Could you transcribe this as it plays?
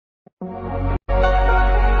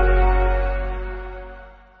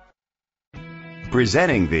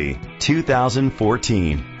Presenting the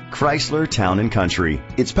 2014 Chrysler Town & Country.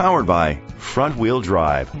 It's powered by front-wheel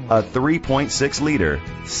drive, a 3.6-liter,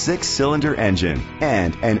 6-cylinder engine,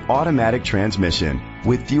 and an automatic transmission.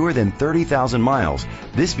 With fewer than 30,000 miles,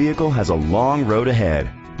 this vehicle has a long road ahead.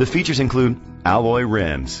 The features include alloy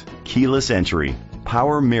rims, keyless entry,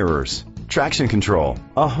 power mirrors, traction control,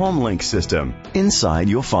 a HomeLink system. Inside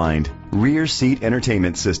you'll find rear seat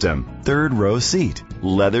entertainment system, third row seat,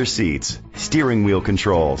 leather seats, steering wheel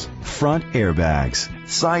controls, front airbags,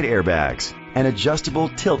 side airbags, an adjustable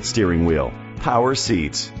tilt steering wheel, power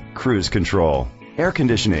seats, cruise control, air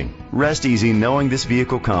conditioning. Rest easy knowing this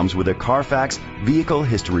vehicle comes with a Carfax Vehicle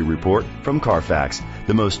History Report from Carfax,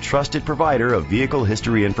 the most trusted provider of vehicle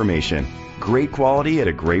history information. Great quality at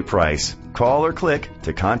a great price. Call or click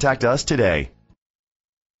to contact us today.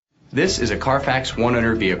 This is a Carfax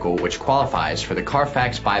one-owner vehicle which qualifies for the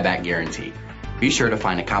Carfax buyback guarantee. Be sure to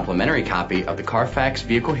find a complimentary copy of the Carfax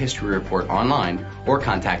Vehicle History Report online or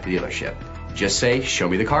contact the dealership. Just say, "Show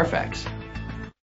me the Carfax."